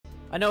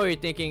I know what you're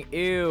thinking,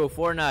 ew,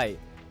 Fortnite.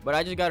 But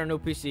I just got a new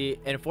PC,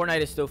 and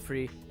Fortnite is still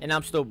free, and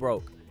I'm still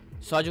broke.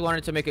 So I just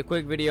wanted to make a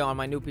quick video on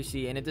my new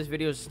PC, and if this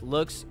video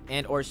looks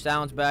and or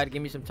sounds bad,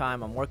 give me some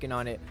time. I'm working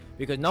on it,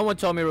 because no one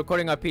told me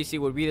recording on PC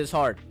would be this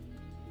hard.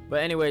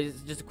 But anyways,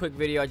 it's just a quick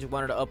video I just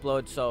wanted to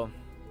upload, so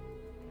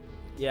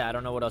yeah, I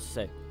don't know what else to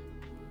say.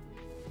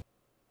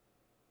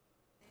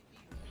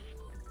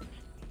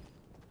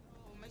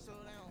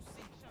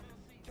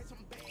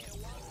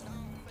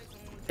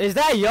 Is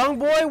that young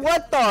boy?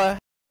 What the?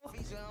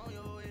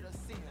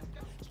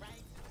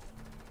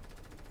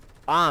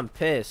 I'm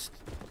pissed.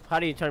 How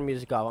do you turn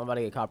music off? I'm about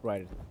to get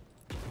copyrighted.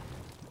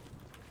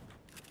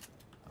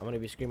 I'm gonna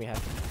be screaming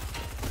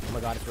half. Oh my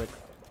god, it's Rick.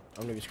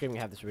 I'm gonna be screaming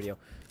half this video.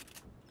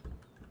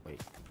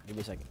 Wait, give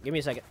me a second. Give me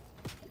a second.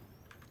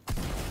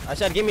 I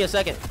said give me a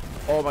second.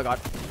 Oh my god.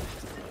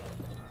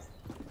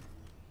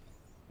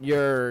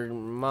 Your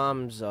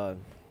mom's alright.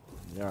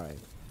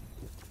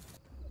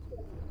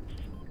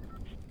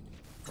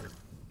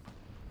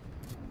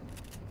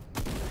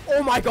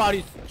 Oh my god,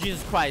 he's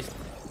Jesus Christ.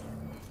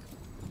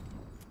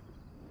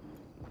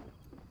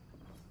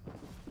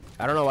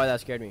 I don't know why that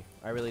scared me.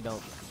 I really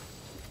don't.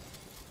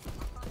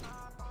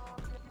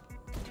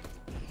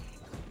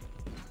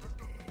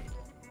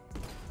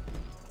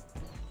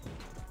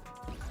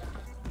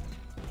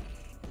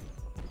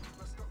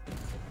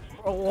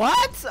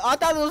 What? I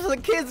thought this was a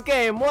kid's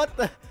game. What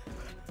the?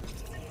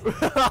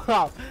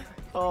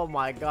 Oh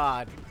my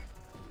god.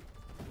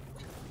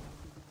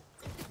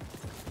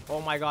 Oh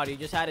my god, you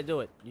just had to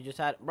do it. You just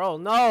had, bro,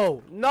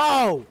 no,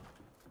 no,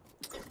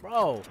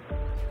 bro.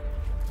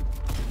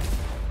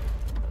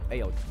 Hey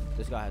yo,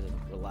 this guy has to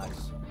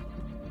relax.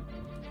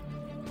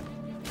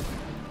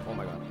 Oh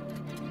my god.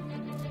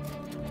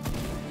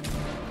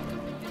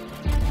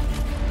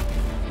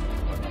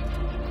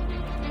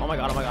 Oh my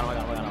god, oh my god, oh my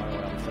god, oh my god, oh my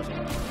god, I'm stressing.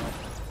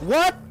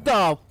 What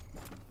the?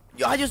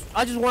 Yo, I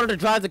just wanted to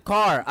drive the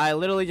car. I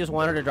literally just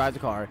wanted to drive the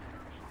car.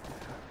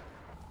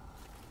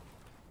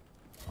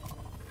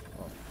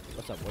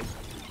 What's up, boys?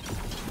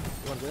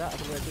 You wanna do that? I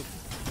can do that too.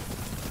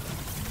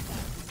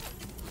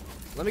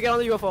 Let me get on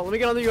the UFO. Let me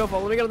get on the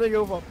UFO. Let me get on the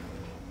UFO.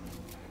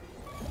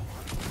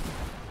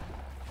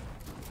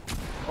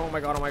 Oh my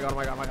god, oh my god, oh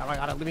my god, oh my god, oh my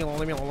god. Leave me alone,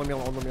 leave me alone, leave me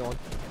alone, leave me alone.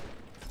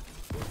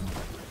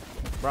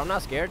 Bro, I'm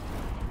not scared.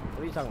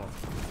 What are you talking about?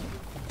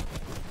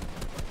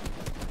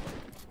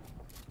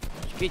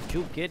 Get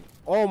you, kid.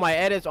 Oh, my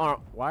edits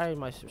aren't. Why are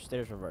my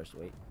stairs reversed?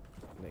 Wait.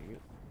 There you.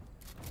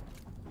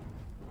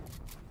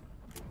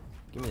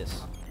 Give me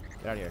this.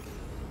 Get out of here.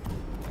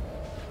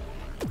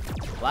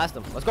 Blast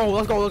him. Let's go.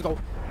 Let's go. Let's go.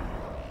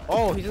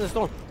 Oh, he's in the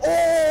storm.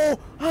 Oh,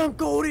 I'm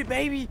goated,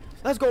 baby.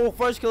 Let's go.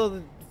 First kill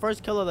of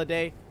the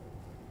day.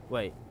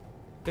 Wait.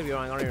 Could be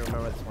wrong. I don't even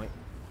remember at this point.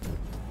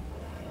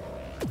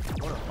 I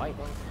want to fight,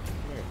 bro. Come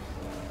here.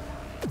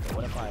 Okay,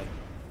 what if I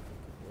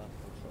left?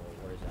 So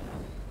where is that?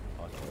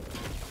 Oh, it's over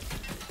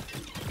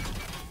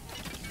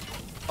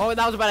there. Oh,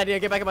 that was a bad idea.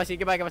 Get back in my seat.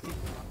 Get back in my seat.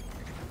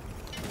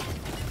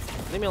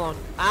 Leave me alone.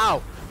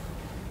 Ow.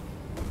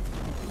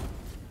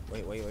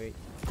 Wait, wait, wait.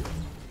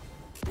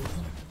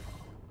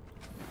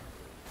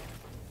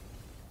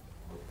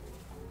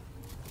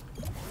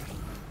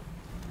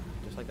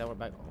 Just like that, we're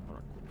back. Oh, hold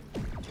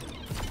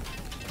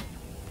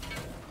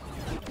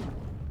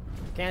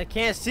on.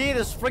 Can't see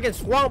this freaking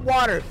swamp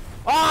water.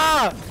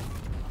 Ah!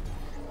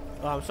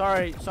 Oh, I'm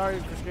sorry. Sorry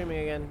for screaming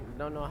again.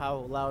 Don't know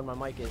how loud my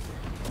mic is.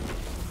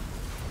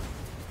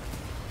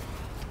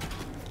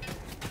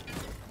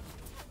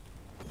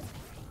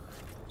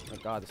 Oh my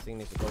god, this thing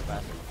needs to go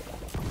faster.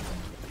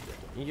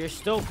 You're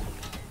still.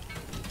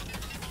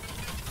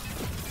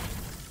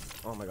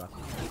 Oh my god.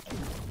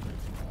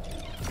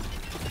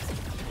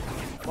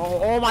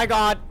 Oh my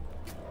god.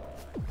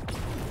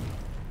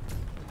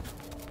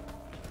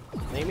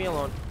 Leave me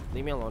alone.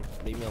 Leave me alone.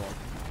 Leave me alone.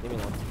 Leave me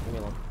alone. Leave me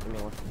alone. Leave me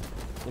alone.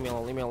 Leave me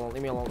alone. Leave me alone.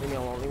 Leave me alone. Leave me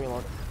alone. Leave me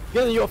alone.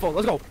 Get in the UFO.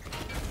 Let's go.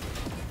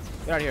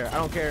 Get out of here. I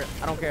don't care.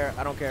 I don't care.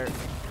 I don't care.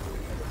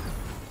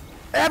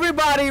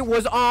 Everybody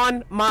was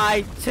on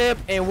my tip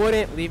and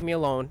wouldn't leave me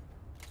alone.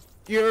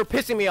 You're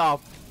pissing me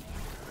off.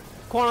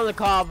 Corn on the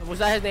cob. Was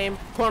that his name?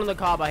 Corn on the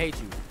cob. I hate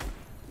you.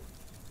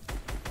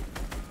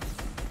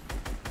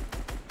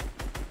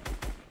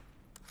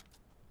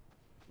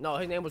 No,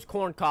 his name was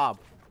Corn Cob,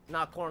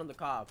 not Corn on the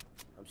Cob.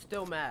 I'm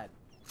still mad.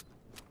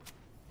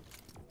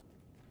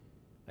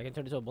 I can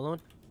turn it into a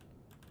balloon.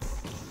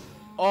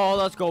 Oh,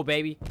 let's go,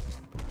 baby.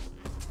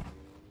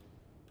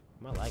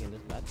 Am I lagging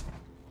this bad?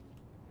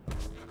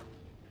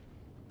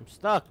 I'm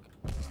stuck.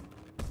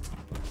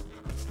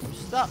 I'm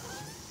stuck.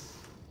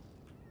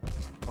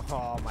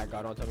 Oh my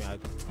god, don't tell me how.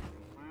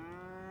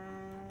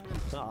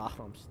 Oh,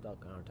 I'm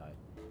stuck, aren't I?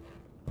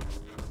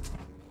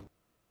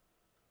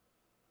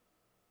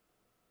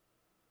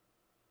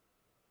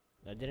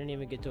 I didn't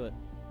even get to it.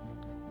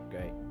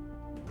 Great.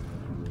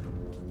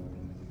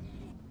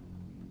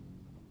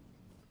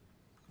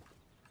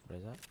 What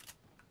is that?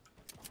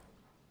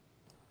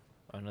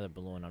 Oh, another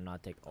balloon. I'm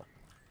not taking. Oh.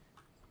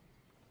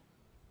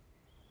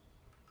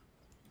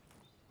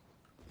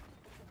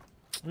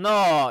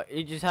 No,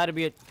 it just had to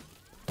be a.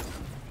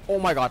 Oh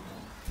my god.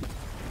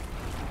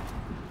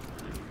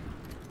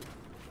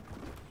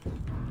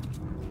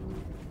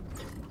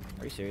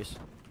 Are you serious?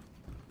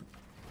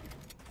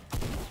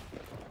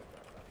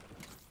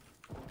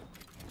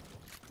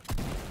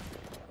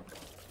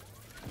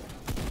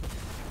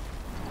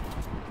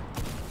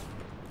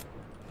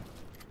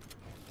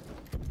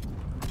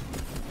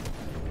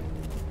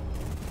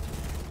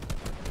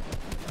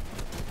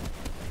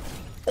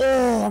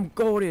 Oh, I'm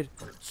goated.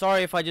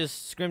 Sorry if I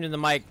just screamed in the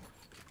mic.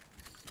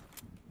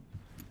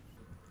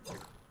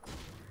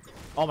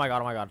 Oh my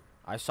god, oh my god.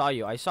 I saw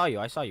you, I saw you,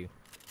 I saw you.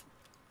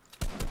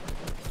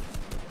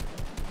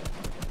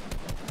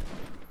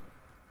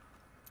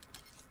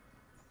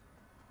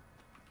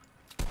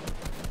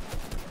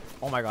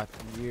 Oh my god,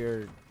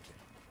 you're...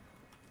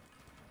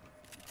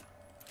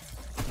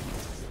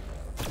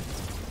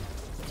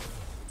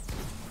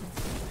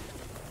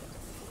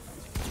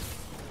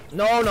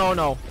 No, no,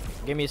 no.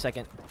 Give me a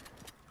second.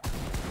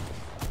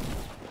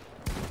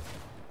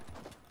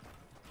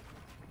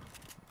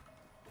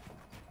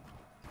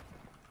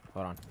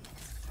 Hold on.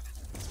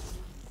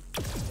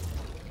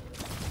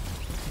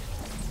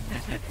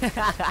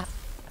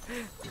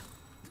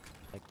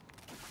 Like,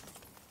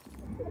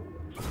 I'm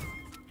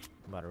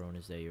about to ruin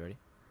his day. You ready?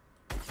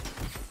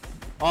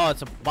 Oh,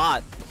 it's a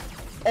bot.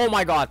 Oh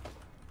my god.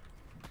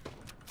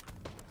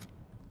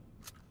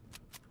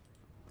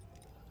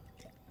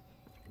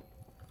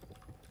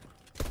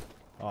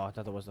 Oh, I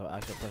thought that was the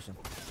actual person.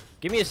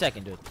 Give me a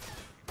second, dude.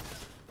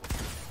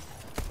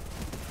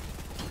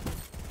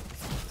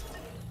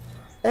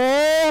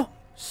 Oh,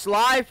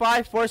 Sly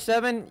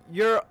 547.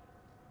 You're.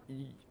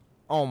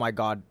 Oh my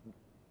god.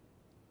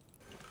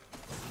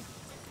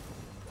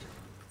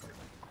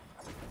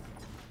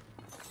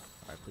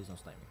 Alright, please don't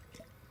snipe me.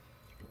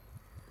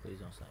 Please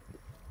don't snipe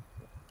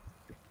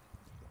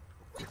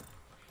me.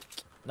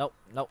 Nope,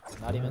 nope,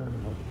 not even.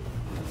 Nope.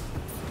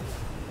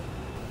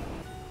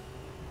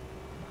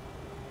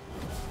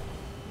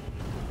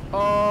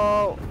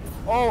 Oh,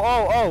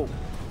 oh.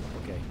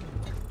 Okay,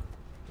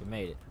 we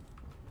made it.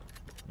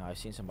 No, I've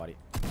seen somebody.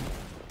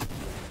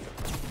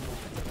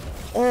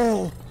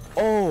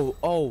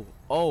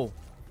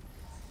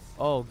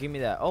 Oh, give me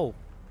that. Oh.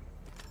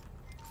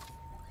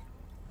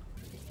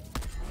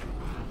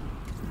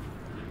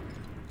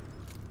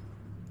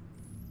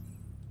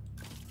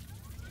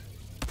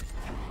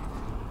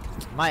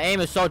 My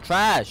aim is so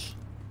trash.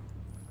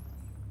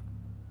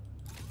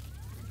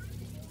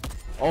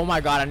 Oh my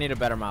god, I need a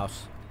better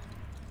mouse.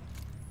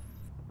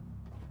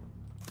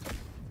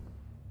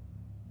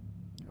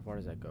 How far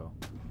does that go?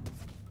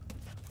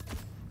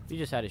 You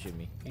just had to shoot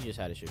me. You just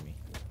had to shoot me.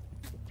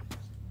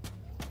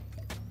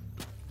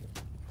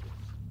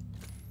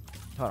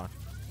 Hold on.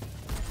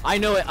 I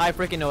know it. I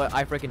freaking know it.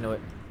 I freaking know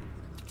it.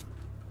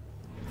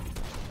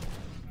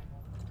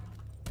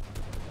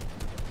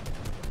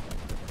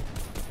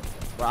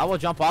 Bro, I will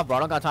jump off, bro.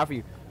 I don't got time for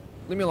you.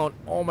 Leave me alone.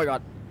 Oh my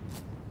god.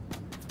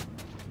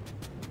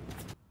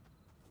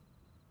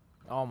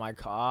 Oh my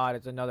god.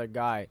 It's another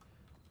guy.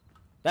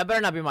 That better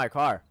not be my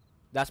car.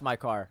 That's my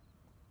car.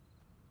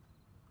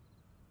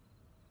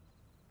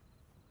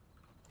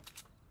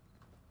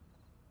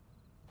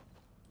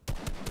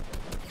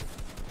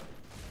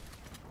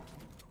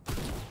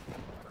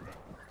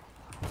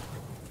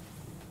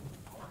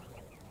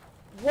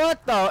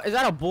 What the? Is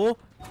that a bull?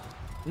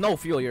 No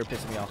fuel, you're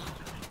pissing me off.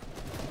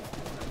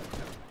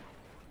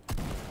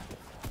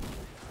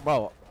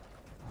 Bro,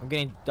 I'm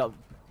getting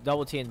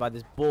double teamed by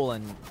this bull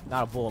and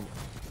not a bull.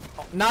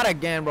 Oh, not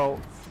again,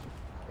 bro.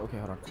 Okay,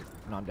 hold on.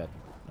 No, I'm dead.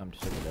 No, I'm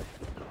just super dead.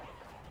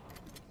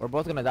 We're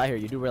both gonna die here.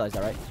 You do realize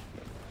that, right?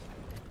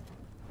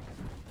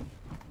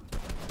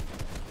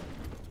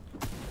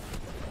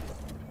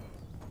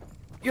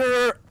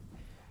 You're...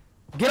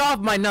 Get off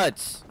my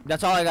nuts.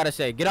 That's all I gotta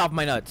say. Get off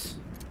my nuts.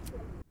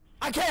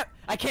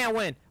 I can't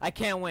win. I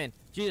can't win.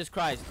 Jesus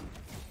Christ.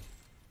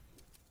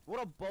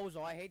 What a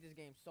bozo. I hate this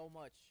game so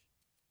much.